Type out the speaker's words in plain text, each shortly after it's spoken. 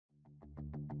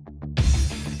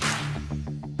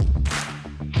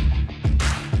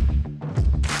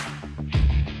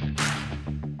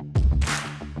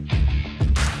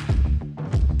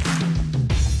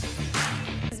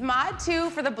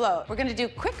2 for the bloat. We're gonna do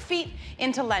quick feet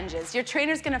into lunges. Your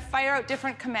trainer's gonna fire out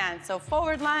different commands. So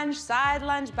forward lunge, side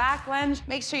lunge, back lunge.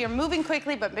 Make sure you're moving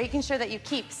quickly, but making sure that you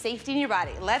keep safety in your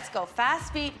body. Let's go.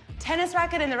 Fast feet, tennis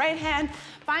racket in the right hand.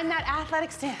 Find that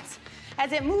athletic stance.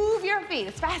 As it move your feet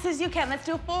as fast as you can. Let's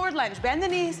do a forward lunge. Bend the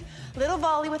knees, little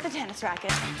volley with the tennis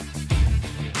racket.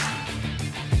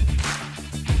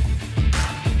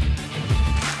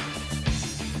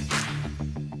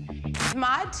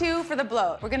 Mod 2 for the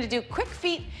bloat. We're gonna do quick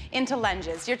feet into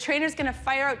lunges. Your trainer's gonna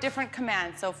fire out different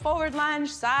commands. So forward lunge,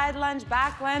 side lunge,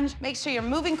 back lunge. Make sure you're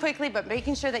moving quickly, but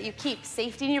making sure that you keep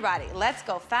safety in your body. Let's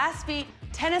go. Fast feet,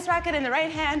 tennis racket in the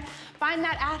right hand. Find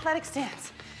that athletic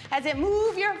stance. As it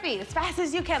move your feet as fast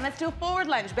as you can. Let's do a forward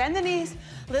lunge. Bend the knees,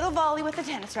 little volley with the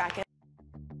tennis racket.